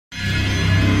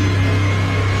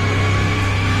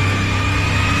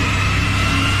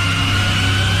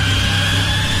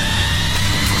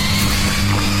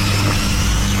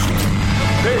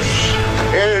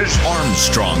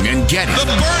Armstrong and Getty. The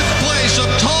birthplace of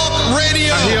talk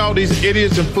radio. I hear all these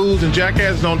idiots and fools and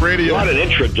jackasses on radio. What an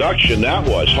introduction that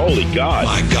was. Holy God.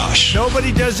 My gosh.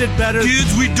 Nobody does it better.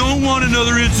 Kids, we don't want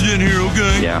another incident here,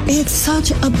 okay? Yeah. It's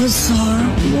such a bizarre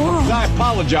world. I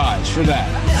apologize for that.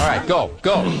 All right, go.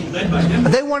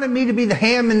 They wanted me to be the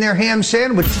ham in their ham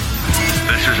sandwich.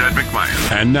 This is Ed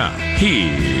McMahon. And now,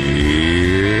 here's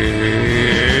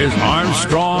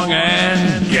Armstrong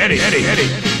and Getty. I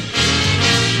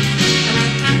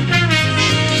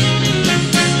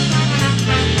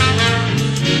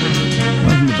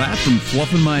was in the bathroom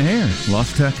fluffing my hair.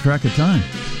 Lost track of time.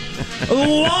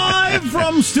 Live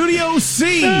from Studio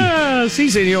C. Si,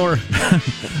 senor.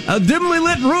 A dimly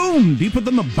lit room deep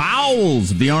within the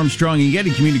bowels of the Armstrong and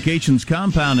Getty Communications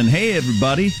compound. And hey,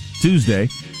 everybody, Tuesday,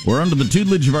 we're under the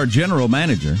tutelage of our general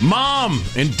manager. Mom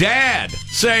and Dad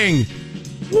saying,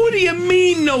 what do you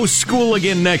mean no school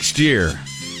again next year?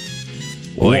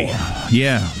 Boy.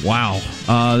 Yeah, wow.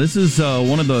 This is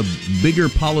one of the bigger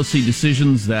policy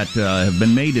decisions that have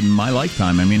been made in my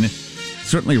lifetime. I mean, it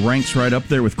certainly ranks right up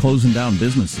there with closing down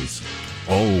businesses.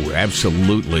 Oh,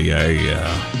 absolutely.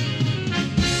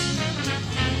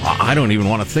 I don't even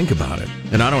want to think about it.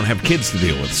 And I don't have kids to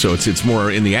deal with, so it's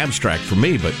more in the abstract for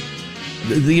me. But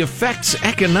the effects,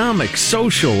 economic,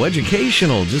 social,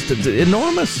 educational, just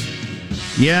enormous.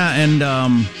 Yeah, and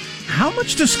how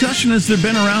much discussion has there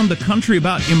been around the country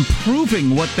about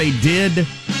improving what they did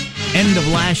end of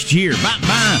last year?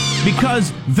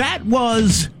 Because that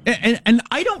was, and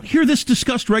I don't hear this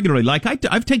discussed regularly. Like,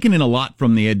 I've taken in a lot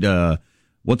from the,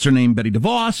 what's her name, Betty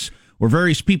DeVos, or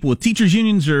various people with teachers'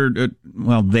 unions,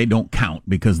 well, they don't count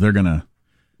because they're going to.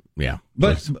 Yeah.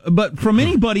 But from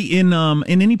anybody in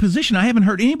any position, I haven't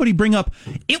heard anybody bring up,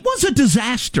 it was a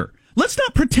disaster. Let's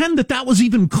not pretend that was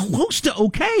even close to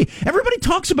okay. Everybody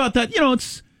talks about that.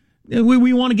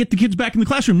 We want to get the kids back in the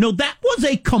classroom. No, that was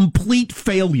a complete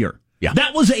failure. Yeah.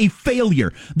 That was a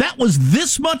failure. That was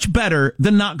this much better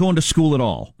than not going to school at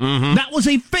all. Mm-hmm. That was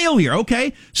a failure,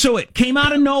 okay? So it came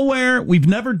out of nowhere. We've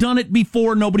never done it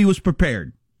before. Nobody was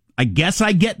prepared. I guess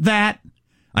I get that.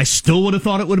 I still would have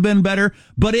thought it would have been better,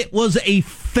 but it was a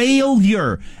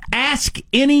failure. Ask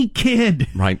any kid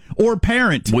or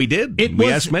parent. We did. We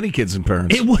asked many kids and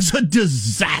parents. It was a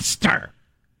disaster.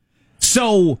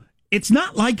 So it's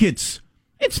not like it's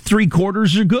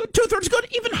 3/4 are good, 2/3 good,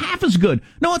 even half as good.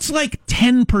 No, it's like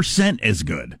 10% as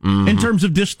good in terms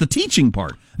of just the teaching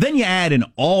part. Then you add in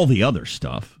all the other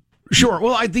stuff. Sure.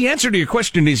 Well, the answer to your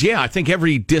question is, yeah, I think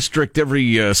every district,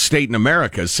 every state in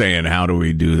America is saying, how do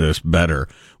we do this better?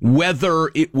 Whether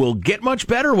it will get much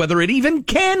better, whether it even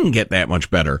can get that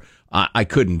much better, I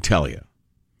couldn't tell you.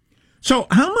 So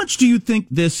how much do you think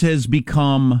this has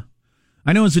become?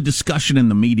 I know it's a discussion in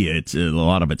the media. It's a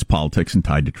lot of it's politics and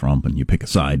tied to Trump, and you pick a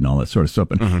side and all that sort of stuff.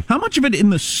 But how much of it in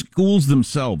the schools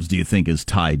themselves do you think is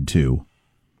tied to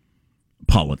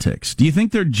politics? Do you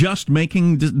think they're just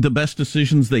making the best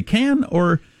decisions they can,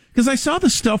 or because I saw the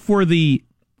stuff where the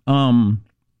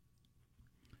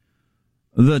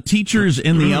teachers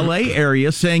in the L.A.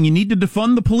 area saying you need to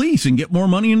defund the police and get more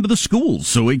money into the schools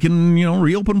so we can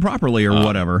reopen properly or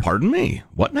whatever. Pardon me.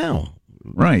 What now?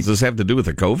 Right. Does this have to do with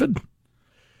the COVID?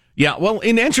 Yeah. Well,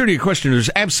 in answer to your question, there's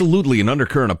absolutely an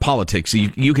undercurrent of politics.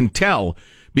 You can tell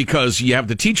because you have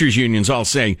the teachers unions all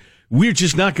saying, we're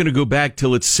just not going to go back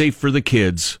till it's safe for the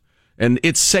kids. And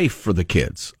it's safe for the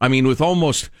kids. I mean, with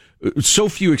almost so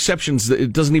few exceptions that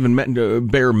it doesn't even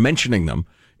bear mentioning them.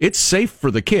 It's safe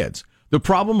for the kids. The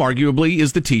problem, arguably,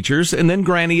 is the teachers, and then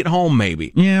Granny at home,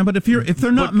 maybe. Yeah, but if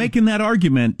they're not making that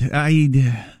argument,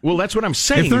 well, that's what I'm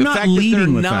saying. If they're not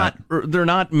leading with that, they're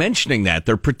not mentioning that.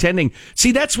 They're pretending.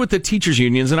 See, that's what the teachers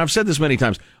unions, and I've said this many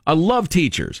times. I love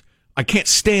teachers. I can't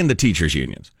stand the teachers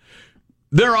unions.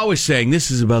 They're always saying, this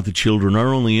is about the children.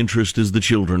 Our only interest is the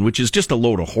children, which is just a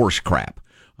load of horse crap.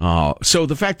 So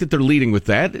the fact that they're leading with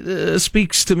that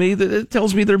speaks to me, that it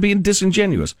tells me they're being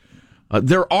disingenuous.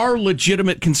 There are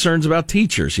legitimate concerns about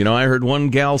teachers. I heard one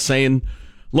gal saying,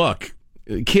 look,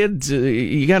 kids,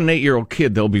 you got an 8-year-old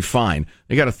kid, they'll be fine.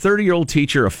 They got a 30-year-old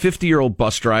teacher, a 50-year-old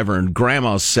bus driver, and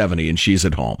grandma's 70 and she's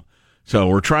at home. So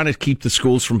we're trying to keep the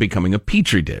schools from becoming a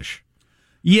petri dish.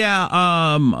 Yeah,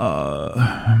 I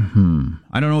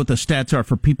don't know what the stats are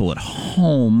for people at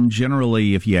home.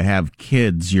 Generally, if you have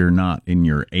kids, you're not in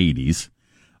your 80s.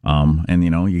 And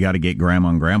you got to get grandma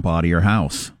and grandpa out of your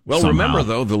house. Well, somehow. Remember,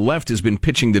 though, the left has been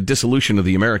pitching the dissolution of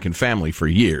the American family for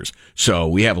years. So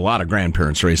we have a lot of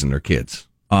grandparents raising their kids.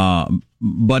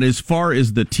 But as far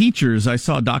as the teachers, I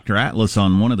saw Dr. Atlas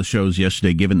on one of the shows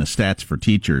yesterday giving the stats for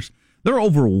teachers. They're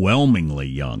overwhelmingly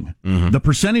young. Mm-hmm. The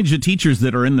percentage of teachers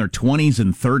that are in their 20s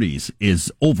and 30s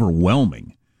is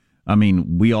overwhelming. I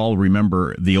mean, we all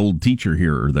remember the old teacher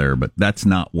here or there, but that's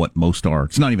not what most are.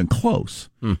 It's not even close.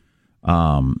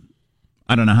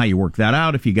 I don't know how you work that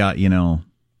out. If you got, I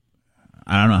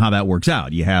don't know how that works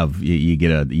out. You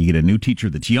get a new teacher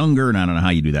that's younger, and I don't know how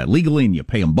you do that legally, and you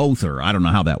pay them both, or I don't know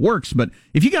how that works. But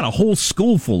if you got a whole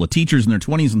school full of teachers in their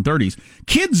 20s and 30s,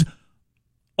 kids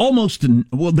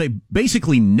they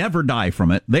basically never die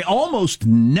from it. They almost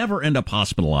never end up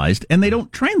hospitalized, and they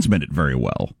don't transmit it very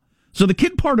well. So the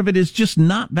kid part of it is just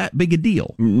not that big a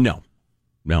deal. No,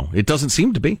 it doesn't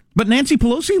seem to be. But Nancy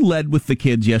Pelosi led with the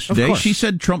kids yesterday. Of course. She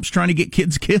said Trump's trying to get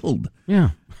kids killed.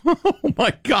 Yeah. Oh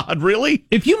my God! Really?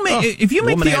 If you make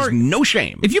woman has no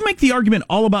shame. If you make the argument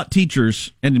all about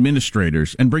teachers and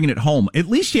administrators and bringing it home, at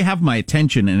least you have my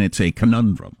attention, and it's a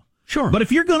conundrum. Sure. But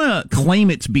if you're gonna claim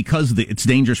it's because it's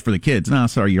dangerous for the kids, no,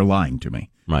 sorry, you're lying to me.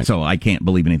 Right. So I can't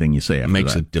believe anything you say after that. It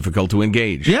makes it difficult to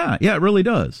engage. Yeah, it really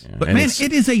does. Yeah, but man,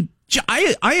 it is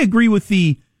I agree with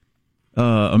the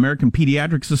American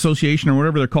Pediatrics Association or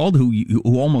whatever they're called, who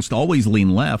almost always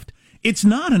lean left. It's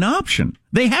not an option.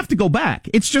 They have to go back.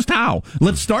 It's just how.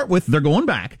 Let's start with they're going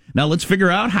back. Now let's figure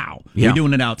out how. Yeah. We're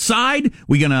doing it outside.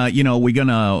 We're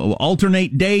gonna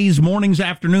alternate days, mornings,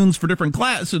 afternoons for different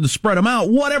classes to spread them out.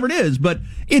 Whatever it is, but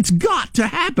it's got to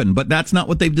happen. But that's not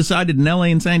what they've decided in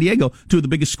L.A. and San Diego, two of the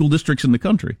biggest school districts in the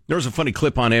country. There was a funny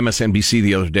clip on MSNBC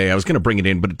the other day. I was going to bring it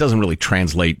in, but it doesn't really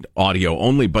translate audio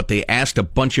only. But they asked a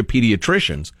bunch of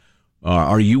pediatricians,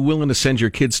 "Are you willing to send your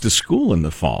kids to school in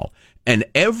the fall?" And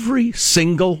every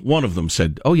single one of them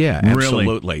said, "Oh yeah,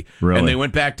 absolutely." Really? And they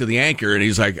went back to the anchor, and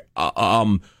he's like,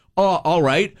 all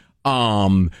right.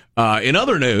 In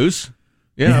other news,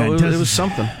 it was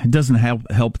something. It doesn't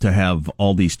help to have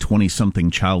all these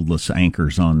 20-something childless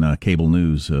anchors on cable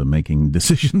news making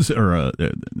decisions or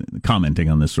commenting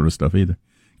on this sort of stuff either.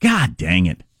 God dang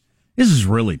it! This is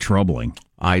really troubling.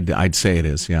 I'd say it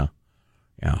is. Yeah.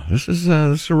 This is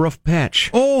a rough patch.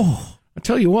 Oh. I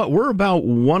tell you what, we're about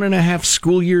 1.5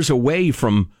 school years away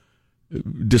from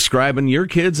describing your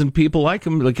kids and people like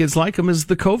them, the kids like them, as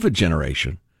the COVID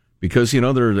generation. Because,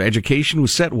 their education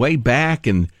was set way back,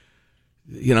 and,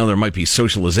 there might be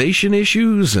socialization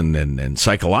issues and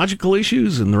psychological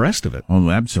issues and the rest of it. Oh,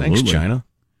 absolutely. Thanks, China.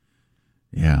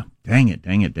 Yeah. Dang it.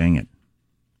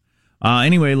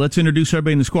 Anyway, let's introduce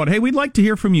everybody in the squad. Hey, we'd like to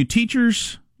hear from you,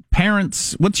 teachers,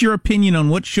 parents. What's your opinion on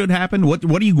what should happen? What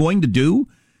are you going to do?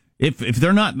 If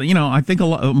they're not, I think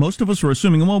most of us are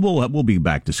assuming, we'll be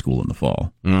back to school in the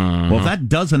fall. Well, if that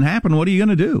doesn't happen, what are you going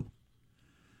to do?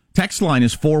 Text line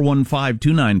is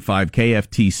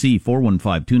 415-295-KFTC,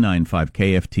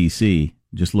 415-295-KFTC.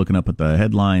 Just looking up at the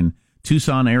headline,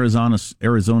 Tucson, Arizona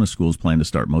schools plan to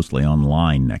start mostly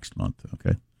online next month.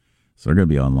 Okay, so they're going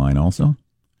to be online also.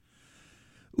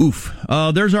 Oof.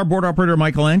 There's our board operator,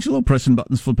 Michelangelo, pressing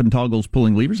buttons, flipping toggles,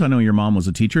 pulling levers. I know your mom was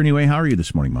a teacher. Anyway, how are you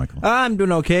this morning, Michael? I'm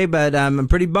doing okay, but I'm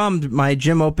pretty bummed. My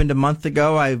gym opened a month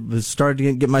ago. I was starting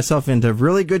to get myself into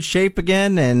really good shape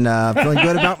again and feeling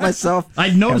good about myself. I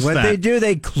noticed and that. What they do,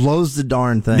 they close the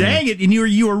darn thing. Dang it, and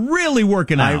you were really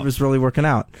working out. I was really working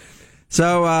out.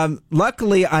 So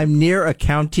luckily, I'm near a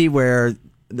county where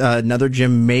another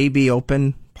gym may be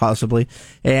open, possibly.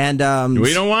 And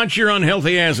we don't want your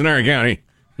unhealthy ass in our county.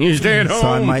 You stay at home. So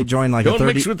I might join Don't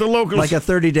mix with the locals. like a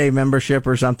 30-day membership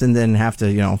or something, then have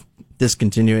to,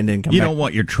 discontinue and then come back. You don't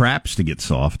want your traps to get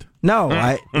soft. No,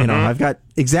 I've got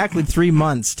exactly 3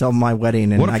 months till my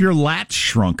wedding. And what if your lats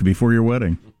shrunk before your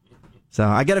wedding? So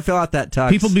I got to fill out that tux.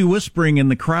 People be whispering in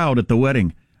the crowd at the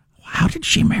wedding, how did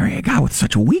she marry a guy with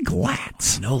such weak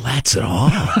lats? No lats at all.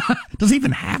 Does he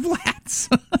even have lats?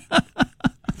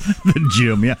 The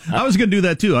gym, yeah. I was going to do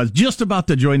that, too. I was just about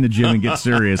to join the gym and get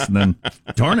serious, and then,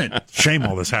 darn it. Shame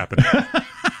all this happened.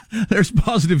 There's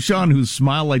Positive Sean, whose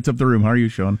smile lights up the room. How are you,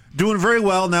 Sean? Doing very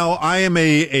well. Now, I am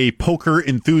a poker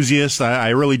enthusiast. I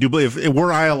really do believe,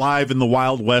 were I alive in the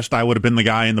Wild West, I would have been the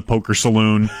guy in the poker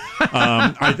saloon.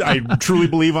 I truly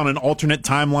believe on an alternate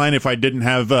timeline, if I didn't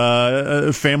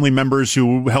have family members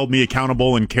who held me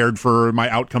accountable and cared for my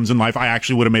outcomes in life, I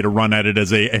actually would have made a run at it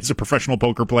as a professional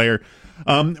poker player.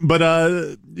 But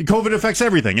COVID affects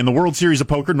everything, and the World Series of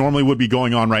Poker normally would be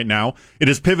going on right now. It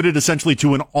has pivoted essentially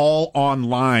to an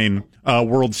all-online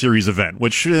World Series event,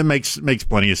 which makes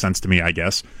plenty of sense to me, I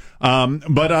guess.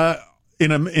 But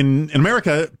in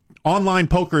America, online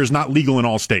poker is not legal in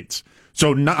all states,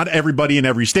 so not everybody in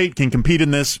every state can compete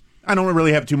in this. I don't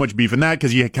really have too much beef in that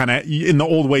because you kind of, in the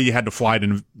old way, you had to fly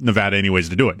to Nevada anyways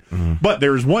to do it. Mm-hmm. But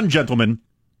there's one gentleman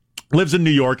lives in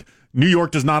New York. New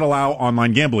York does not allow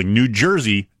online gambling. New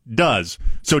Jersey does.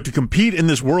 So to compete in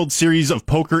this World Series of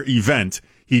Poker event,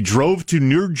 he drove to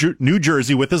New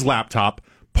Jersey with his laptop,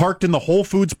 parked in the Whole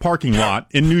Foods parking lot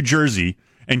in New Jersey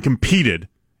and competed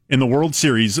in the World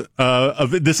Series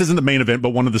this isn't the main event, but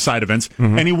one of the side events,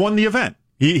 and he won the event.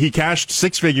 He cashed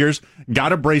 6 figures,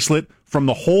 got a bracelet from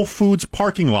the Whole Foods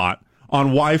parking lot on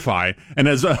Wi-Fi, and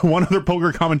as one other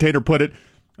poker commentator put it,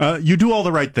 you do all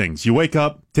the right things. You wake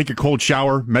up, take a cold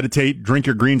shower, meditate, drink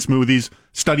your green smoothies,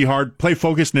 study hard, play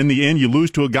focused, and in the end, you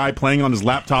lose to a guy playing on his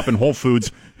laptop in Whole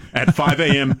Foods at 5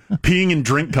 a.m., peeing in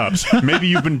drink cups. Maybe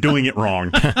you've been doing it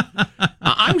wrong.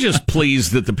 I'm just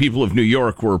pleased that the people of New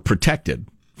York were protected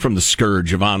from the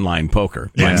scourge of online poker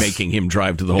by making him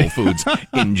drive to the Whole Foods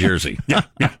in Jersey. Yeah,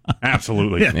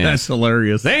 absolutely. Yeah, that's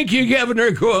hilarious. Thank you,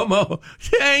 Governor Cuomo.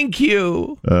 Thank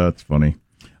you. That's funny.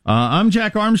 I'm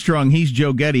Jack Armstrong. He's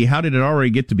Joe Getty. How did it already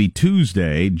get to be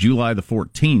Tuesday, July the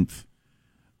 14th,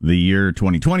 the year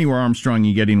 2020? We're Armstrong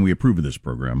and Getty, and we approve of this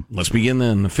program. Let's begin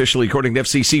then. Officially, according to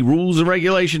FCC rules and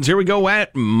regulations, here we go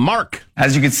at Mark.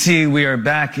 As you can see, we are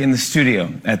back in the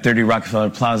studio at 30 Rockefeller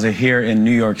Plaza here in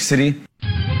New York City.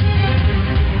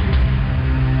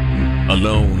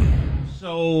 Alone.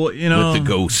 So, with the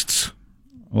ghosts.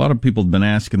 A lot of people have been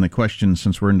asking the question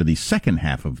since we're into the second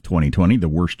half of 2020, the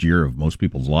worst year of most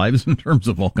people's lives in terms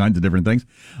of all kinds of different things.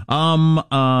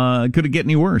 Could it get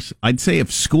any worse? I'd say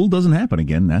if school doesn't happen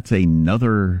again, that's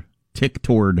another tick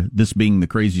toward this being the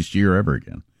craziest year ever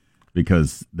again.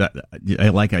 Because, that,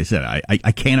 like I said,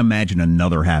 I can't imagine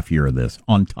another half year of this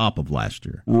on top of last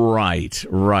year. Right.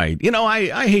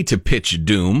 I hate to pitch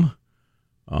doom.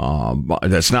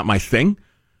 That's not my thing.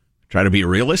 Try to be a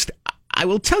realist. I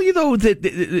will tell you, though, that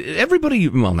everybody,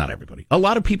 well, not everybody, a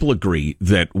lot of people agree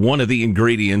that one of the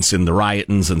ingredients in the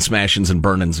riotings and smashings and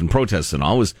burnings and protests and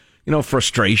all was,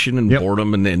 frustration and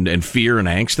boredom and fear and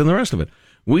angst and the rest of it.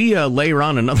 We layer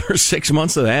on another 6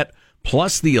 months of that,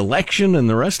 plus the election and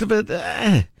the rest of it.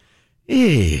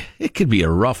 It could be a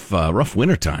rough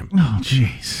wintertime. Oh,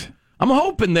 jeez. I'm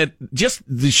hoping that just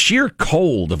the sheer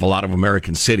cold of a lot of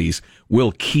American cities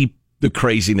will keep the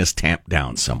craziness tamped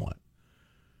down somewhat.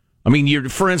 I mean,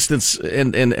 for instance,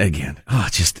 and again,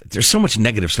 there's so much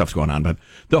negative stuff going on, but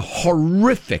the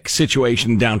horrific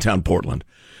situation in downtown Portland,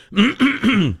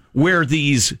 where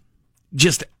these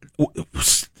just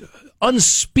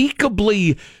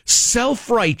unspeakably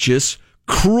self-righteous,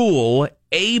 cruel,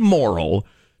 amoral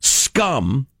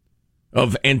scum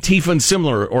of Antifa and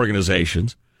similar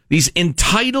organizations, these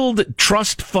entitled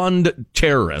trust fund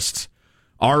terrorists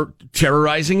are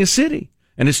terrorizing a city.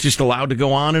 And it's just allowed to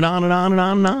go on and on and on and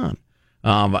on and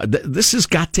on. This has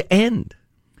got to end.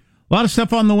 A lot of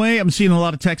stuff on the way. I'm seeing a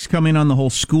lot of texts come in on the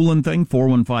whole schooling thing.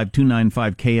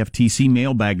 415-295-KFTC.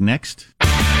 Mailbag next.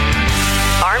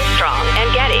 Armstrong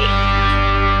and Getty.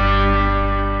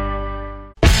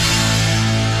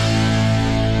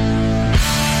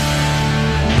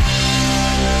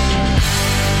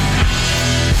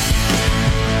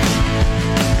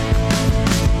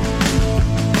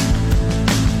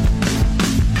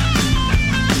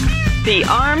 The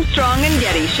Armstrong and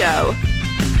Getty Show.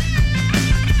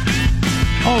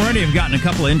 Already I've gotten a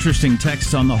couple of interesting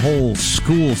texts on the whole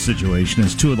school situation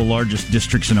as 2 of the largest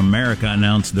districts in America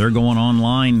announced they're going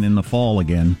online in the fall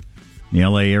again. The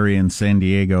LA area and San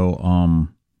Diego.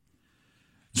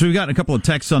 So we've gotten a couple of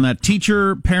texts on that.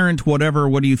 Teacher, parent, whatever,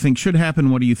 what do you think should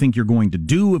happen? What do you think you're going to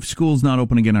do if school's not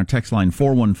open again? Our text line,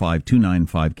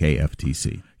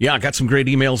 415-295-KFTC. Yeah, I got some great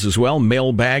emails as well.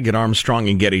 Mailbag at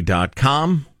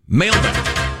armstrongandgetty.com. Mailbag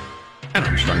at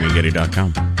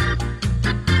armstrongandgetty.com.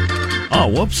 Oh,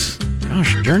 whoops.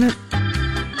 Gosh, darn it.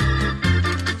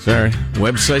 Sorry.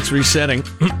 Website's resetting.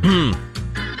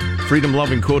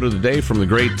 Freedom-loving quote of the day from the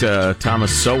great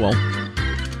Thomas Sowell.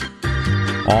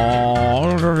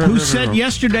 Who said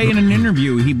yesterday in an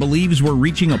interview he believes we're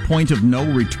reaching a point of no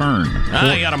return.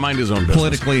 He got to mind his own business.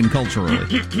 Politically and culturally.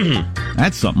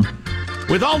 That's something.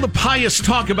 With all the pious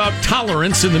talk about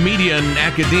tolerance in the media and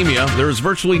academia, there is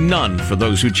virtually none for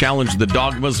those who challenge the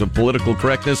dogmas of political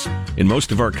correctness in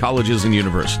most of our colleges and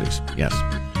universities. Yes.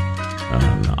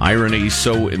 Irony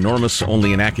so enormous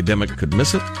only an academic could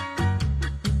miss it.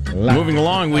 Moving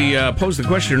along, we posed the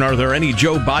question, are there any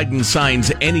Joe Biden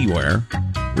signs anywhere?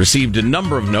 Received a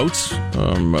number of notes,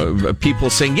 people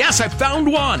saying, yes, I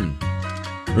found one.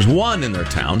 There's one in their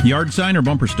town. Yard sign or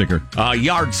bumper sticker?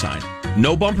 Yard sign.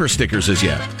 No bumper stickers as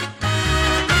yet.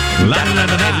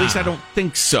 At least I don't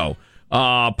think so.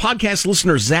 Podcast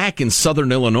listener Zach in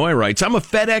Southern Illinois writes, I'm a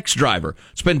FedEx driver.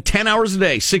 Spend 10 hours a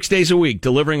day, 6 days a week,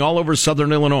 delivering all over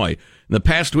Southern Illinois. In the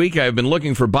past week, I have been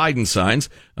looking for Biden signs,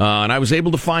 and I was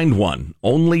able to find one.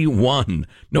 Only one.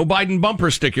 No Biden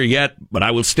bumper sticker yet, but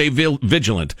I will stay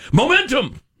vigilant.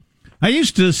 Momentum! I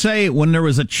used to say when there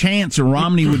was a chance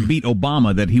Romney would beat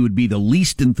Obama that he would be the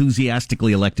least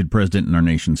enthusiastically elected president in our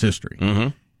nation's history.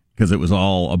 Because it was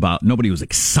all about, nobody was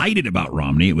excited about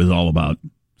Romney. It was all about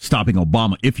stopping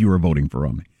Obama if you were voting for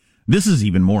Romney. This is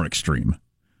even more extreme.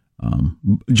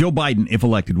 Joe Biden, if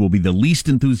elected, will be the least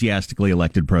enthusiastically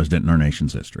elected president in our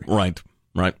nation's history. Right.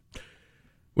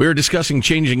 We were discussing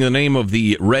changing the name of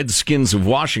the Redskins of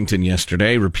Washington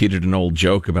yesterday. Repeated an old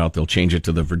joke about they'll change it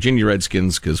to the Virginia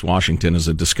Redskins because Washington is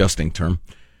a disgusting term.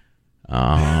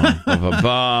 Anna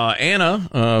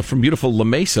from beautiful La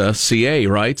Mesa, CA,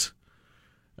 writes,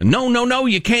 No,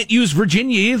 you can't use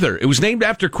Virginia either. It was named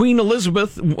after Queen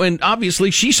Elizabeth, when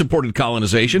obviously she supported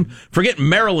colonization. Forget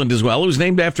Maryland as well. It was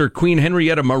named after Queen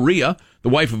Henrietta Maria, the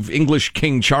wife of English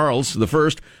King Charles I,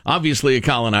 obviously a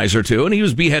colonizer too, and he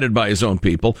was beheaded by his own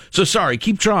people. So sorry,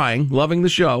 keep trying. Loving the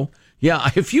show. Yeah,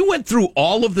 if you went through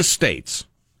all of the states,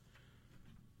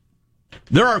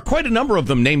 there are quite a number of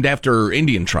them named after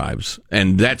Indian tribes,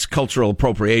 and that's cultural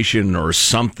appropriation or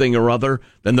something or other.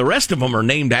 Then the rest of them are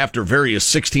named after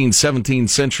various 16th, 17th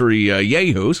century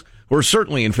yahoos who are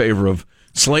certainly in favor of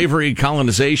slavery,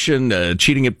 colonization,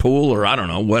 cheating at pool, or I don't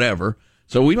know, whatever.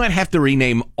 So we might have to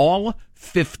rename all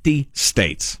 50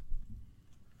 states.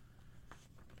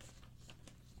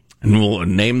 And we'll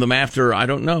name them after, I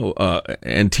don't know,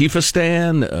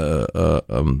 Antifa-stan,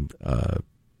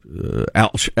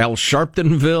 Al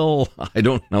Sharptonville. I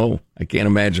don't know. I can't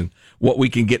imagine what we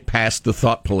can get past the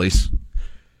thought police.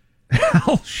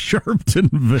 Al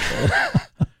Sharptonville.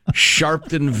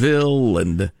 Sharptonville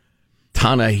and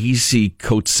Ta-Nehisi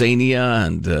Coatsania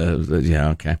and, yeah,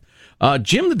 okay.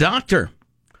 Jim the Doctor.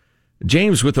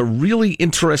 James, with a really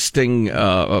interesting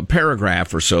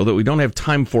paragraph or so that we don't have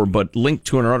time for, but linked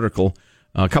to an article,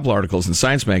 a couple articles in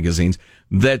Science magazines,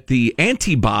 that the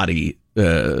antibody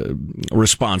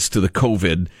response to the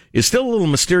COVID is still a little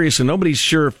mysterious, and nobody's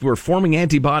sure if we're forming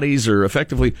antibodies or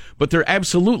effectively, but there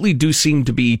absolutely do seem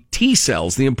to be T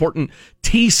cells, the important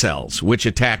T cells, which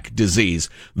attack disease.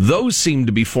 Those seem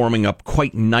to be forming up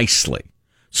quite nicely.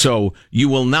 So you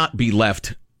will not be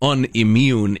left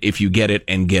unimmune if you get it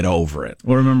and get over it.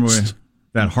 Well, remember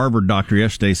that Harvard doctor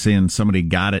yesterday saying somebody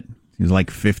got it. He was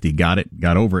like 50, got it,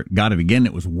 got over it, got it again.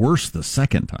 It was worse the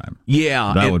second time.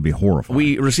 Yeah. That would be horrifying.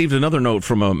 We received another note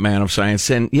from a man of science,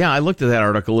 and yeah, I looked at that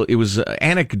article. It was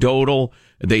anecdotal.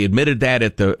 They admitted that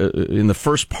in the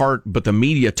first part, but the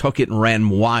media took it and ran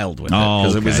wild with it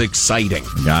because it was exciting.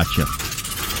 Gotcha.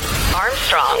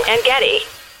 Armstrong and Getty.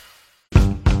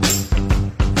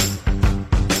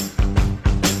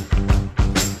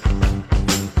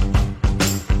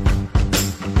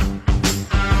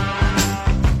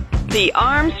 The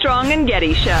Armstrong and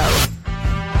Getty Show.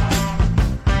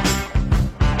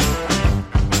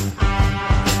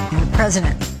 The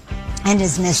president and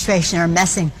his administration are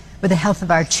messing with the health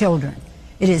of our children.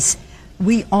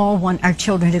 We all want our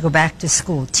children to go back to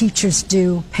school. Teachers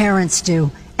do, parents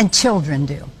do, and children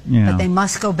do. Yeah. But they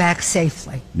must go back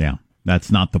safely. Yeah.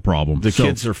 That's not the problem. The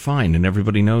kids are fine, and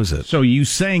everybody knows it. So you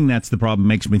saying that's the problem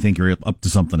makes me think you're up to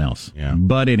something else. Yeah.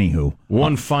 But anywho.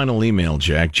 One final email,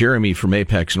 Jack. Jeremy from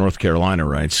Apex, North Carolina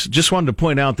writes, just wanted to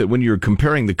point out that when you're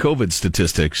comparing the COVID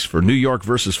statistics for New York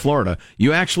versus Florida,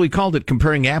 you actually called it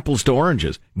comparing apples to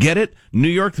oranges. Get it? New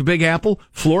York, the Big Apple.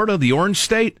 Florida, the orange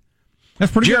state.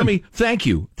 That's pretty Jeremy, good. thank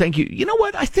you. You know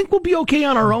what? I think we'll be okay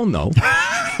on our own, though.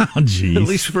 Oh, jeez. At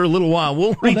least for a little while.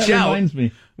 We'll reach out. Reminds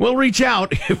me. We'll reach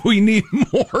out if we need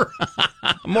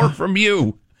more from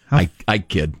you. I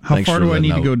kid. How Thanks far for do I the need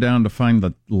to note. go down to find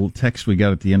the little text we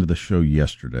got at the end of the show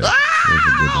yesterday?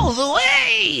 All the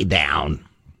way down.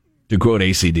 To quote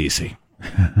AC/DC.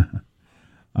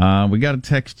 We got a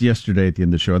text yesterday at the end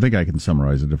of the show. I think I can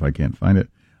summarize it if I can't find it.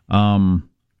 And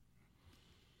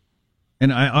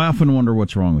I often wonder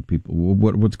what's wrong with people.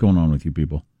 What's going on with you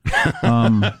people?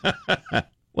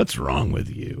 What's wrong with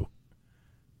you?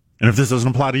 And if this doesn't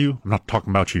apply to you, I'm not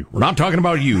talking about you. We're not talking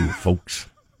about you, folks.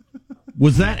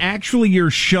 Was that actually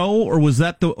your show, or was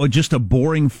that just a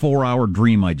boring 4-hour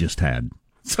dream I just had?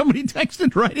 Somebody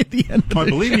texted right at the end. I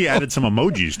believe he added some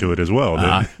emojis to it as well.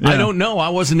 I don't know. I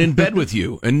wasn't in bed with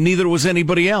you, and neither was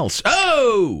anybody else.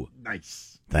 Oh,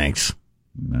 Nice. thanks.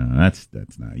 No, that's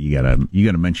not. You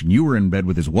gotta mention you were in bed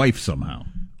with his wife somehow.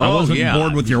 I wasn't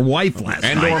bored with your wife last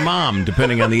night. Or mom,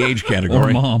 depending on the age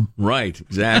category. Or mom. Right,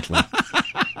 exactly.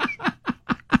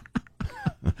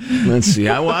 Let's see.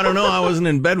 I don't know. I wasn't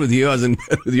in bed with you. I was in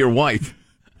bed with your wife.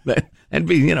 That'd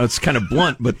be, it's kind of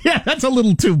blunt, but yeah, that's a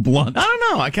little too blunt. I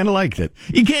don't know. I kind of liked it.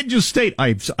 You can't just state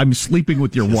I'm sleeping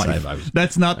with your wife.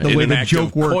 That's not the way the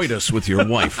joke works. Coitus with your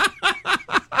wife.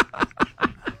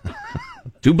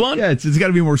 Too blunt? Yeah, it's got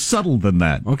to be more subtle than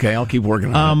that. Okay, I'll keep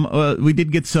working on it. We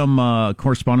did get some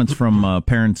correspondence from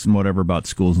parents and whatever about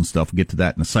schools and stuff. We'll get to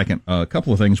that in a second. A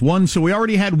couple of things. One, so we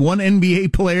already had one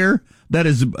NBA player that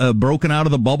is broken out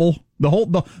of the bubble. The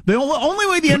only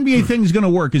way the NBA thing is going to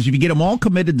work is if you get them all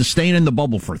committed to staying in the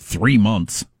bubble for 3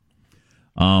 months,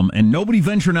 and nobody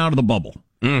venturing out of the bubble.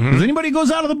 Because anybody goes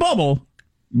out of the bubble,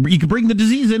 you can bring the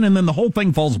disease in, and then the whole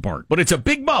thing falls apart. But it's a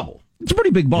big bubble. It's a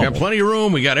pretty big bubble. We got plenty of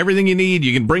room. We got everything you need.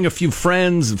 You can bring a few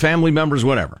friends and family members,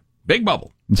 whatever. Big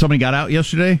bubble. And somebody got out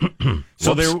yesterday?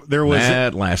 So there was...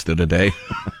 That lasted a day.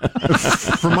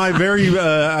 From my very...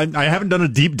 I haven't done a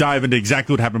deep dive into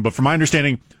exactly what happened, but from my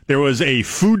understanding, there was a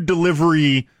food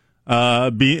delivery...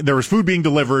 there was food being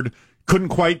delivered.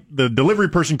 The delivery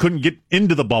person couldn't get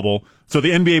into the bubble, so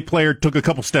the NBA player took a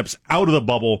couple steps out of the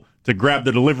bubble to grab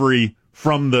the delivery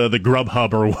from the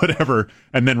Grubhub or whatever,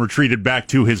 and then retreated back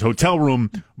to his hotel room.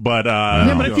 But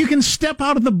but if you can step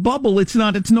out of the bubble, it's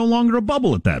no longer a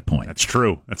bubble at that point. That's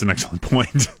true. That's an excellent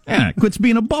point. Yeah, it quits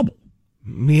being a bubble.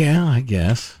 Yeah, I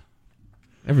guess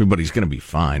everybody's going to be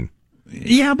fine.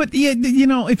 Yeah, but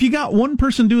if you got one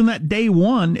person doing that day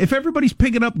one, if everybody's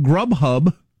picking up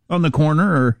Grubhub on the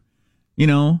corner, or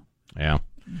yeah.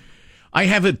 I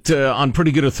have it on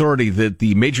pretty good authority that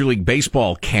the Major League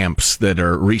Baseball camps that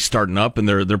are restarting up, and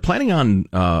they're planning on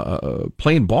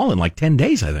playing ball in like 10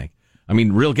 days, I think. I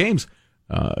mean, real games.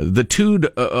 The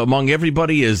tude among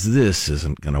everybody is this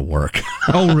isn't going to work.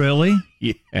 Oh, really?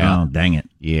 Yeah. Oh, dang it.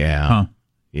 Yeah. Huh.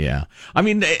 Yeah. I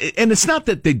mean, and it's not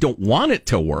that they don't want it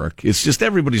to work. It's just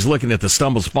everybody's looking at the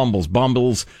stumbles, fumbles,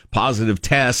 bumbles, positive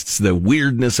tests, the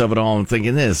weirdness of it all, and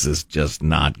thinking this is just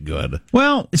not good.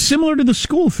 Well, similar to the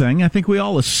school thing, I think we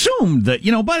all assumed that,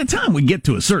 by the time we get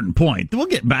to a certain point, we'll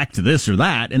get back to this or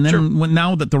that. And then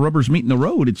now that the rubber's meeting the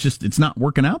road, it's not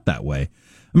working out that way.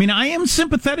 I mean, I am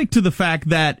sympathetic to the fact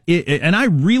that, and I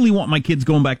really want my kids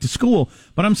going back to school,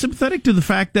 but I'm sympathetic to the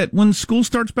fact that when school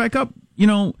starts back up,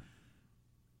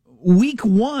 week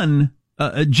one,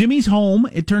 Jimmy's home.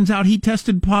 It turns out he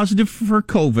tested positive for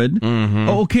COVID. Mm-hmm.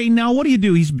 Okay, now what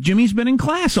do? Jimmy's been in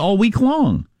class all week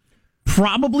long.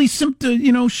 Probably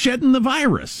shedding the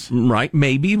virus. Right,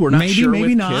 maybe. We're not sure. Maybe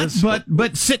with not. kids,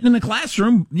 but sitting in the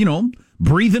classroom,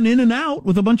 breathing in and out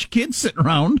with a bunch of kids sitting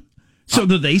around. So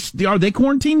are they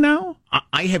quarantined now?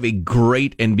 I have a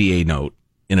great NBA note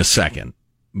in a second,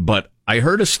 but I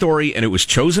heard a story, and it was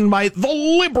chosen by the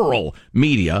liberal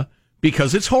media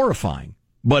because it's horrifying,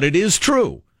 but it is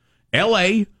true.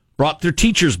 L.A. brought their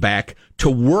teachers back to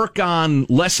work on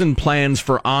lesson plans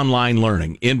for online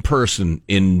learning in person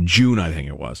in June, I think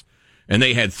it was. And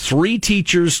they had 3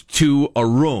 teachers to a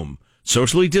room,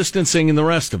 socially distancing and the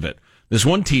rest of it. This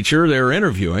one teacher they were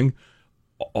interviewing,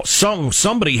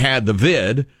 somebody had the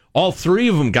vid. All 3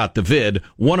 of them got the vid.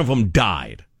 One of them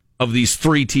died of these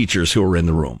 3 teachers who were in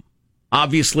the room.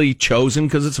 Obviously chosen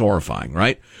because it's horrifying,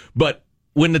 right? But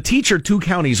when the teacher 2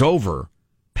 counties over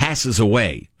passes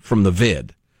away from the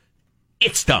vid,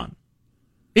 it's done.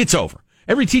 It's over.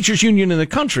 Every teachers union in the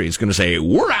country is going to say,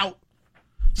 we're out.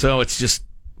 So it's just,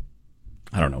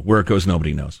 I don't know. Where it goes,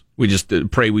 nobody knows. We just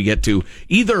pray we get to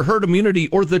either herd immunity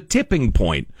or the tipping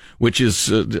point, which is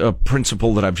a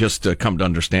principle that I've just come to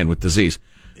understand with disease.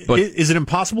 But is it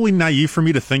impossibly naive for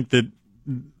me to think that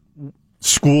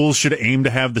schools should aim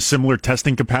to have the similar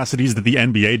testing capacities that the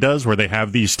NBA does, where they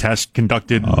have these tests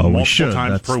conducted multiple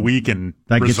times per week and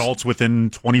results within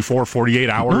 24, 48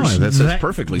 hours? No, that's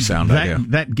perfectly sound idea.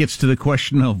 That gets to the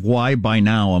question of why by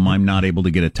now am I not able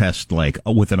to get a test like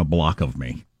within a block of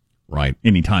me? Right.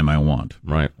 Anytime I want.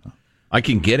 Right. I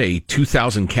can get a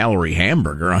 2,000-calorie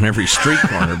hamburger on every street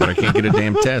corner, but I can't get a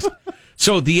damn test.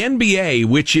 So the NBA,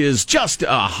 which is just a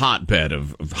hotbed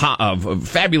of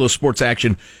fabulous sports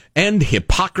action and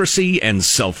hypocrisy and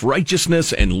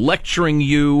self-righteousness and lecturing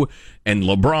you, and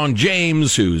LeBron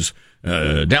James, who's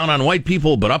down on white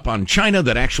people but up on China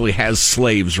that actually has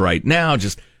slaves right now,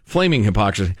 just flaming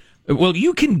hypocrisy. Well,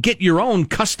 you can get your own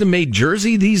custom-made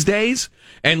jersey these days,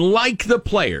 and like the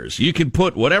players, you can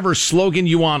put whatever slogan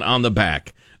you want on the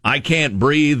back. I can't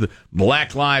breathe,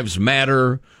 Black Lives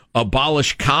Matter,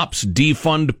 abolish cops,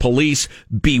 defund police,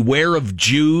 beware of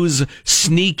Jews,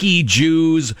 sneaky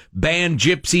Jews, ban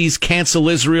gypsies, cancel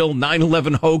Israel,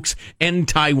 9/11 hoax, end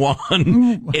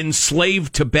Taiwan,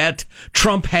 enslave Tibet,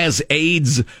 Trump has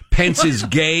AIDS, Pence is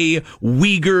gay,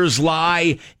 Uyghurs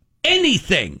lie,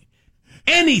 anything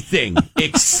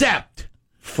except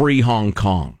free Hong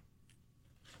Kong.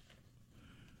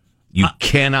 You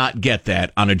cannot get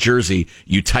that on a jersey.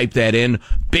 You type that in,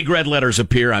 big red letters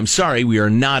appear. I'm sorry, we are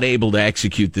not able to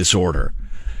execute this order.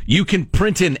 You can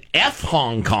print an F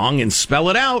Hong Kong and spell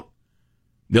it out.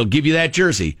 They'll give you that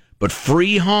jersey. But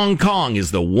free Hong Kong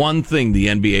is the one thing the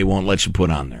NBA won't let you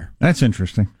put on there. That's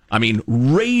interesting. I mean,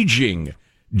 raging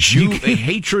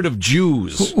hatred of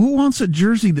Jews. Who wants a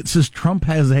jersey that says Trump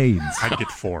has AIDS? I'd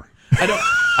get 4. I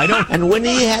don't. And when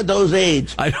he had those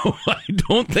AIDS, I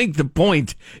don't think the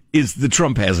point is that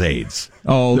Trump has AIDS.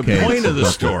 Oh, okay. The point of the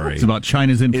story. It's about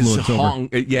China's influence over.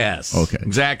 Yes. Okay.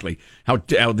 Exactly. How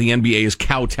the NBA is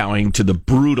kowtowing to the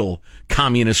brutal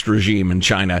communist regime in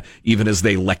China, even as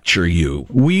they lecture you.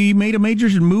 We made a major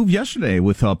move yesterday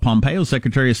with Pompeo,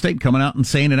 Secretary of State, coming out and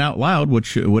saying it out loud,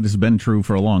 which has been true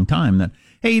for a long time, that,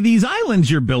 hey, these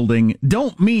islands you're building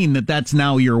don't mean that that's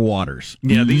now your waters.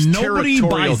 Yeah, these Nobody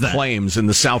territorial buys that. claims in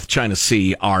the South China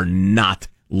Sea are not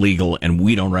legal, and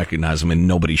we don't recognize them, and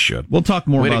nobody should. We'll talk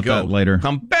more about that later.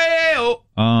 Pompeo!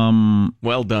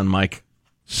 Well done, Mike.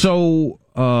 So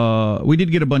we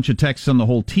did get a bunch of texts on the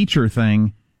whole teacher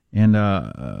thing, and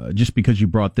just because you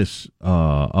brought this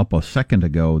up a second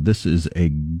ago, this is a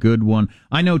good one.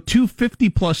 I know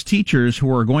 250-plus teachers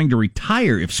who are going to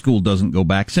retire if school doesn't go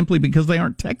back simply because they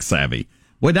aren't tech savvy.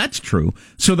 Boy, that's true.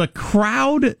 So the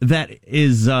crowd that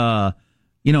is, that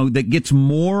gets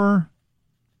more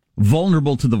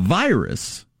vulnerable to the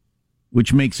virus,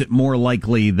 which makes it more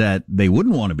likely that they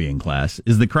wouldn't want to be in class,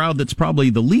 is the crowd that's probably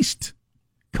the least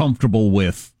comfortable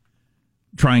with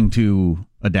trying to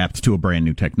adapt to a brand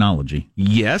new technology.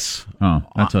 Yes. Oh,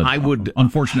 that's an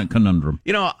unfortunate conundrum.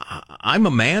 You know, I'm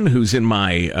a man who's in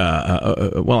my,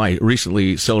 I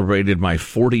recently celebrated my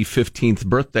 15th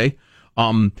birthday.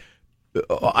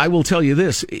 I will tell you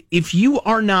this. If you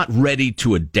are not ready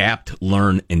to adapt,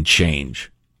 learn, and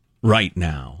change right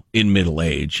now in middle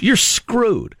age, you're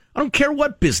screwed. I don't care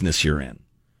what business you're in.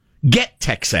 Get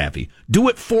tech savvy. Do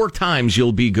it 4 times,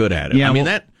 you'll be good at it. Yeah, I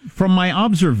mean, from my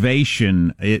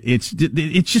observation, it's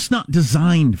just not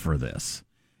designed for this.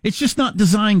 It's just not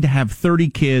designed to have 30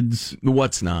 kids.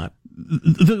 What's not?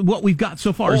 What we've got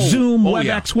so far, Zoom,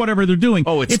 WebEx, whatever they're doing.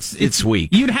 Oh, it's weak.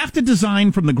 You'd have to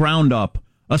design from the ground up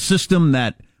a system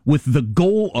that, with the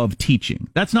goal of teaching.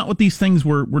 That's not what these things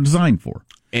were designed for.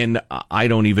 And I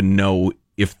don't even know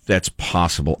if that's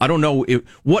possible. I don't know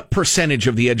what percentage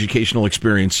of the educational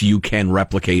experience you can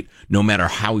replicate, no matter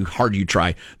how hard you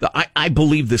try. I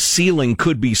believe the ceiling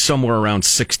could be somewhere around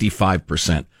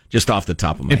 65%, just off the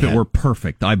top of my head. If it were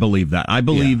perfect, I believe that. I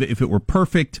believe if it were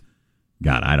perfect,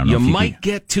 God, I don't know. You might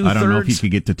get 2/3. I don't know if you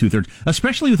could get to 2/3,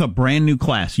 especially with a brand new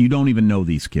class. You don't even know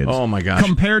these kids. Oh my gosh!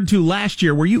 Compared to last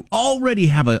year, where you already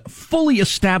have a fully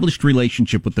established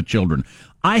relationship with the children.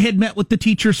 I had met with the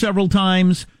teacher several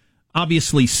times.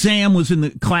 Obviously, Sam was in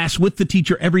the class with the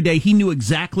teacher every day. He knew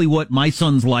exactly what my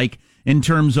son's like in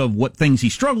terms of what things he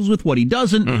struggles with, what he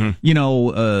doesn't. Mm-hmm. You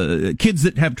know, kids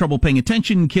that have trouble paying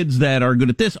attention, kids that are good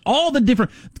at this, all the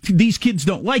different. These kids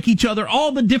don't like each other.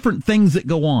 All the different things that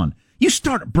go on. You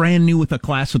start brand new with a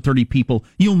class of 30 people,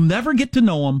 you'll never get to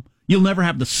know them. You'll never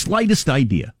have the slightest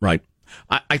idea. Right.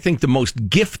 I think the most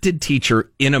gifted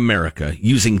teacher in America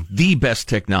using the best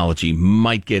technology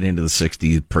might get into the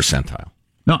 60th percentile.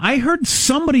 Now, I heard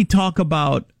somebody talk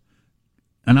about,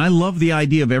 and I love the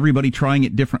idea of everybody trying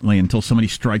it differently until somebody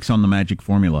strikes on the magic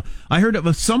formula. I heard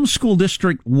of some school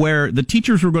district where the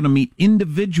teachers were going to meet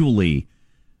individually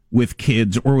with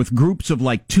kids or with groups of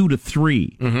like 2 to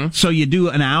 3. Mm-hmm. So you do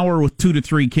an hour with 2 to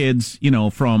 3 kids,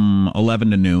 from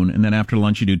 11 to noon, and then after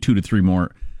lunch you do 2 to 3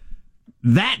 more.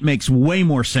 That makes way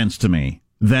more sense to me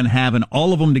than having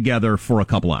all of them together for a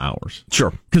couple of hours.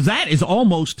 Sure. Because that is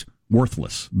almost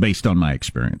worthless based on my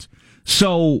experience.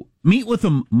 So meet with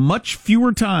them much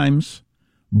fewer times,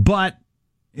 but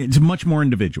it's much more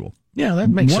individual. Yeah, that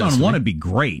makes sense. One-on-one would be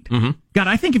great. Mm-hmm. God,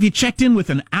 I think if you checked in with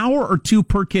an hour or 2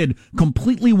 per kid,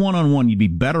 completely one-on-one, you'd be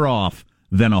better off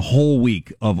than a whole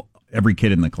week of every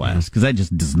kid in the class, because that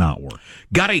just does not work.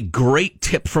 Got a great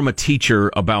tip from a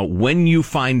teacher about when you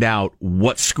find out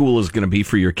what school is going to be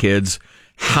for your kids,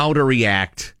 how to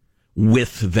react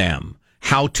with them.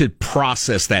 How to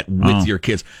process that with your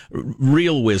kids.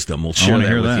 Real wisdom. We'll share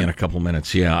that with you in a couple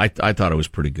minutes. Yeah, I thought it was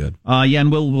pretty good.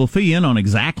 And we'll fill you in on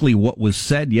exactly what was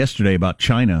said yesterday about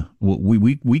China.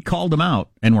 We called them out,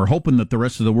 and we're hoping that the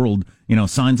rest of the world,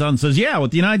 signs on and says, yeah,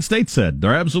 what the United States said.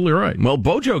 They're absolutely right. Well,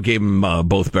 Bojo gave him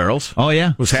both barrels. Oh,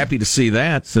 yeah. Was happy to see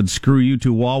that. Said, screw you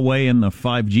to Huawei and the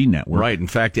 5G network. Right. In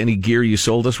fact, any gear you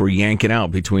sold us, we're yanking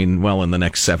out in the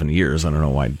next 7 years. I don't know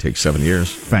why it takes 7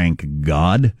 years. Thank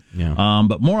God. Yeah.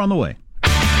 But more on the way.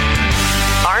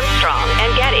 Armstrong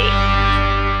and Getty.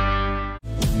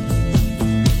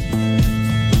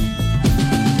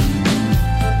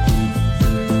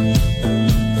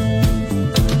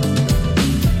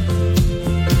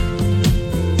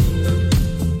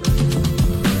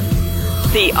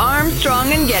 The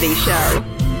Armstrong and Getty Show.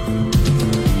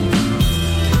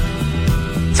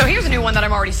 new one that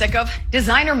I'm already sick of.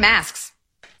 Designer masks.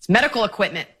 It's medical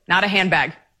equipment, not a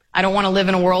handbag. I don't want to live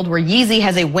in a world where Yeezy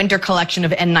has a winter collection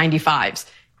of N95s.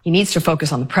 He needs to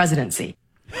focus on the presidency.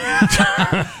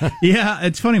 Yeah,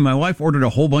 it's funny. My wife ordered a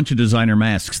whole bunch of designer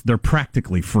masks. They're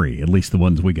practically free, at least the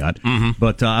ones we got. Mm-hmm.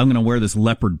 But I'm going to wear this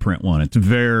leopard print one. It's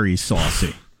very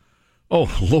saucy.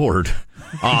 Oh, Lord.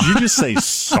 Did you just say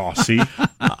saucy?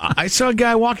 I saw a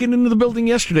guy walking into the building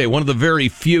yesterday, one of the very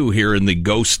few here in the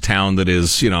ghost town that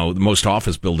is, most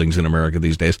office buildings in America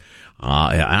these days.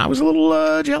 I was a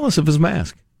little jealous of his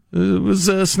mask. It was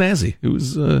snazzy.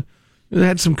 It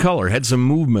had some color, had some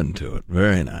movement to it.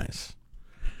 Very nice.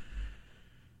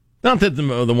 Not that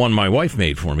the one my wife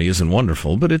made for me isn't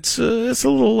wonderful, but it's a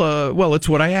little, it's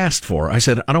what I asked for. I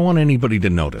said, I don't want anybody to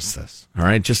notice this. All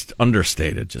right, just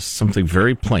understate it. Just something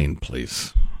very plain,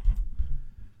 please.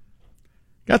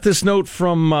 Got this note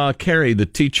from Carrie, the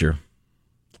teacher.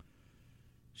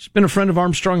 She's been a friend of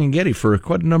Armstrong and Getty for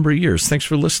quite a number of years. Thanks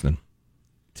for listening.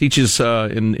 Teaches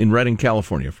in Redding,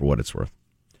 California, for what it's worth.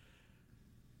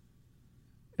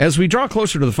 As we draw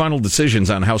closer to the final decisions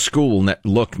on how school will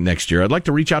look next year, I'd like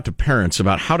to reach out to parents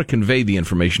about how to convey the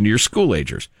information to your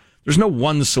school-agers. There's no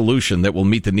one solution that will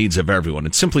meet the needs of everyone.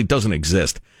 It simply doesn't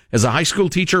exist. As a high school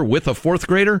teacher with a fourth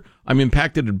grader, I'm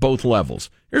impacted at both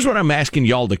levels. Here's what I'm asking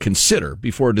y'all to consider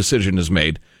before a decision is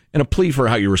made, and a plea for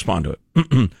how you respond to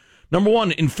it. Number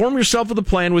one, inform yourself of the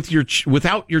plan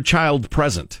without your child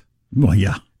present. Well,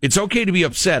 yeah. It's okay to be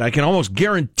upset. I can almost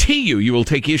guarantee you will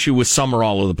take issue with some or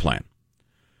all of the plan.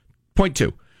 Point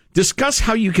two, discuss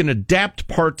how you can adapt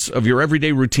parts of your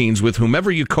everyday routines with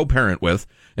whomever you co-parent with,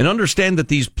 and understand that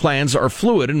these plans are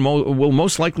fluid and will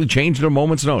most likely change at a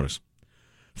moment's notice.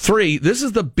 Three, this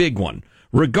is the big one.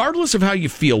 Regardless of how you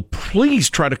feel, please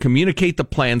try to communicate the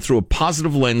plan through a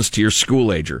positive lens to your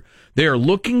school-ager. They are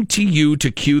looking to you to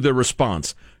cue their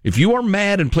response. If you are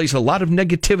mad and place a lot of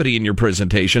negativity in your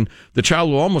presentation, the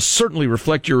child will almost certainly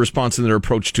reflect your response in their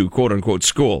approach to quote-unquote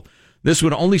school. This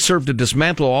would only serve to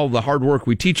dismantle all the hard work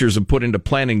we teachers have put into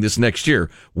planning this next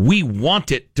year. We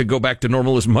want it to go back to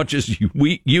normal as much as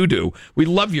you do. We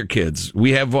love your kids.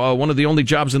 We have one of the only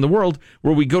jobs in the world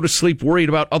where we go to sleep worried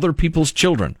about other people's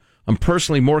children. I'm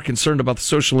personally more concerned about the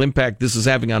social impact this is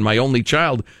having on my only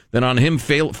child than on him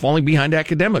falling behind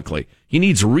academically. He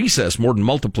needs recess more than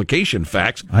multiplication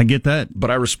facts. I get that. But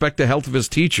I respect the health of his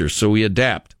teachers, so we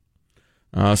adapt.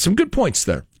 Some good points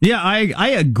there. Yeah, I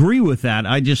agree with that.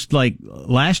 I just, like,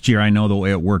 last year, I know the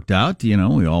way it worked out. We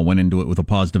all went into it with a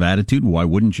positive attitude. Why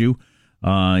wouldn't you?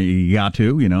 You got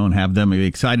to, and have them be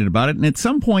excited about it. And at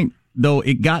some point, though,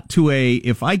 it got to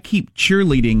if I keep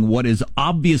cheerleading what is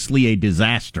obviously a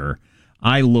disaster,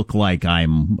 I look like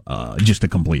I'm just a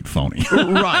complete phony.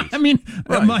 Right. I mean,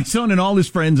 my son and all his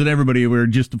friends and everybody were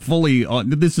just fully,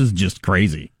 this is just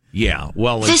crazy. Yeah,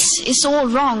 well... This is all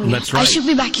wrong. That's right. I should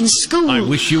be back in school. I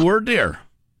wish you were, dear.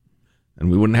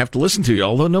 And we wouldn't have to listen to you,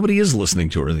 although nobody is listening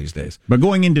to her these days. But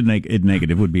going into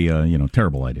negative would be a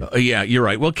terrible idea. Yeah, you're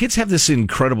right. Well, kids have this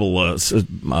incredible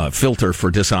filter for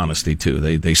dishonesty, too.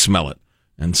 They smell it.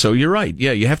 And so you're right.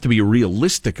 Yeah, you have to be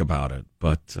realistic about it.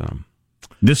 But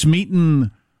this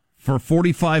meeting for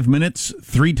 45 minutes,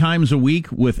 3 times a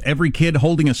week, with every kid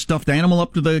holding a stuffed animal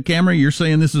up to the camera, you're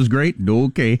saying this is great?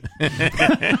 Okay.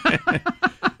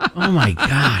 Oh, my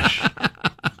gosh.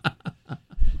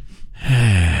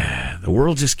 The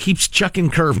world just keeps chucking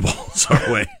curveballs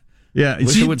our way. Yeah,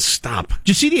 wish it would stop. Did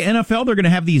you see the NFL? They're going to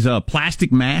have these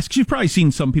plastic masks. You've probably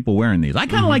seen some people wearing these. I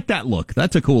kind of like that look.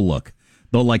 That's a cool look.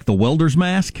 Though, like the welder's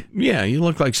mask. Yeah, you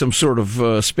look like some sort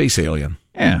of space alien.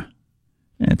 Yeah.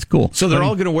 It's cool. So they're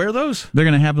all going to wear those? They're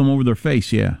going to have them over their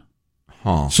face, yeah.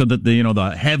 Huh. So that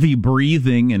the heavy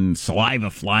breathing and saliva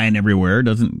flying everywhere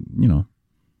doesn't,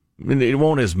 I mean, it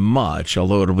won't as much,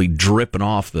 although it'll be dripping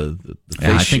off the face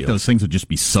I think shield. those things would just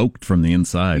be soaked from the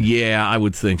inside. Yeah, I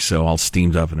would think so. All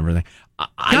steamed up and everything.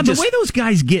 The way those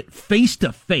guys get face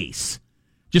to face,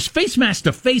 just face mask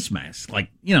to face mask, like,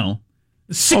 60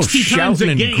 times a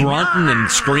shouting game. And grunting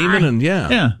and screaming and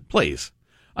yeah. Please.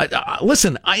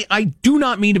 Listen, I do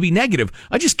not mean to be negative.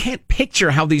 I just can't picture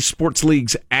how these sports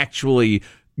leagues actually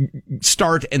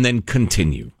start and then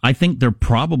continue. I think they're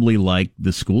probably like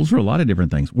the schools for a lot of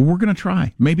different things. Well, we're going to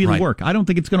try. Maybe it'll work. I don't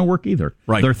think it's going to work either.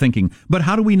 Right. They're thinking, but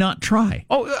how do we not try?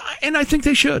 Oh, and I think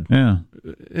they should. Yeah.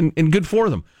 And good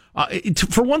for them.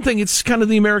 For one thing, it's kind of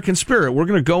the American spirit. We're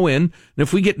going to go in, and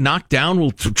if we get knocked down,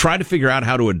 we'll try to figure out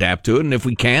how to adapt to it. And if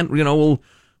we can't, we'll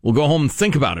go home and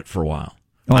think about it for a while.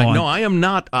 I am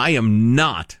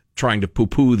not trying to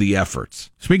poo-poo the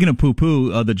efforts. Speaking of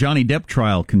poo-poo, the Johnny Depp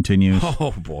trial continues.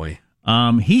 Oh, boy.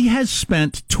 He has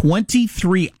spent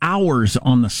 23 hours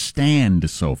on the stand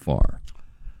so far.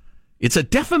 It's a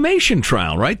defamation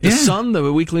trial, right? The Sun,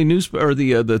 the weekly news, or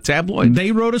the tabloid.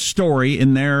 They wrote a story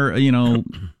in their,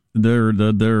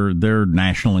 their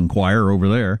National Enquirer over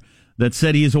there that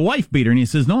said he is a wife beater, and he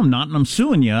says, "No, I'm not, and I'm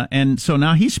suing you." And so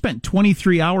now he spent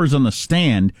 23 hours on the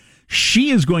stand.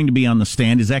 She is going to be on the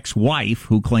stand, his ex-wife,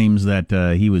 who claims that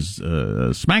he was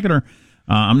smacking her.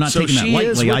 I'm not taking that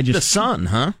lightly. So she is with the Sun,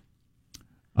 huh?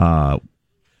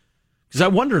 Because I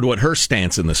wondered what her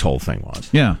stance in this whole thing was.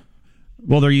 Yeah.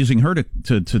 Well, they're using her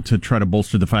to try to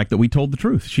bolster the fact that we told the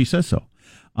truth. She says so.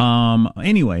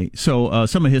 Anyway, so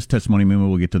some of his testimony, maybe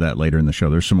we'll get to that later in the show.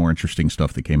 There's some more interesting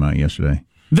stuff that came out yesterday.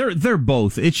 They're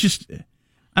both. It's just,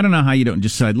 I don't know how you don't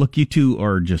decide, look, you two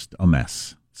are just a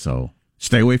mess. So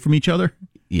stay away from each other,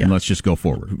 and let's just go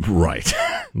forward. Right.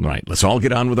 Right. Let's all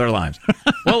get on with our lives.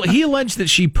 Well, he alleged that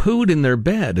she pooed in their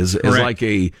bed as like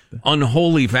a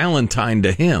unholy Valentine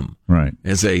to him. Right.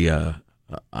 As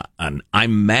an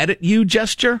I'm mad at you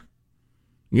gesture.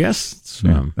 Yes.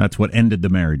 That's what ended the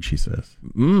marriage, she says.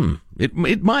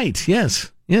 It might.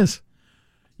 Yes.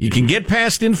 You can get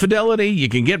past infidelity. You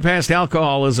can get past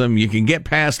alcoholism. You can get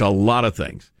past a lot of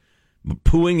things. But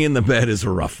pooing in the bed is a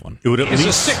rough one. It would at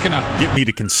least get me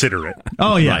to consider it.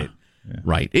 Oh, yeah. Right. Yeah.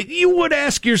 Right. You would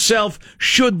ask yourself,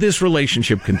 should this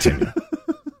relationship continue?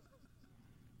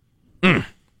 Now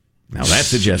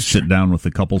that's a gesture. Sit down with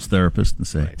the couples therapist and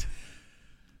say, right.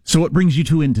 So what brings you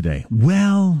two in today?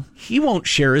 Well, he won't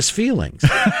share his feelings.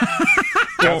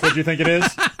 That's what you think it is?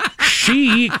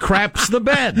 She craps the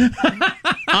bed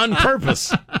on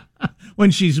purpose.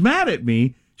 When she's mad at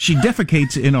me, she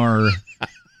defecates in our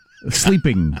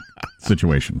sleeping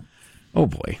situation. Oh,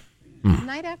 boy.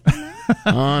 Night after night.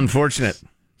 Unfortunate.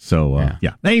 So,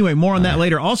 yeah. Anyway, more on that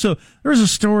later. Also, there's a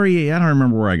story, I don't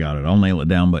remember where I got it. I'll nail it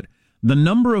down, but the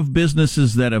number of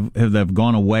businesses that have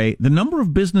gone away, the number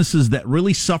of businesses that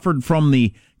really suffered from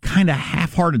the kind of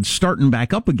half-hearted starting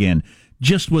back up again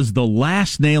just was the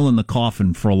last nail in the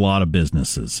coffin for a lot of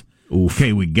businesses. Oof.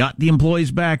 Okay, we got the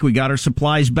employees back, we got our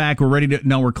supplies back, we're ready to,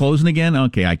 now we're closing again?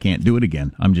 Okay, I can't do it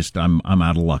again. I'm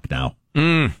out of luck now.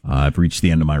 I've reached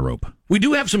the end of my rope. We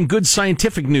do have some good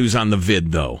scientific news on the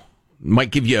vid, though.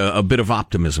 Might give you a bit of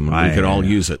optimism, and we could all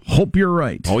use it. Hope you're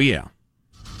right. Oh, yeah.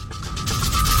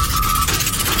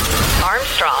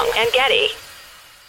 Armstrong and Getty.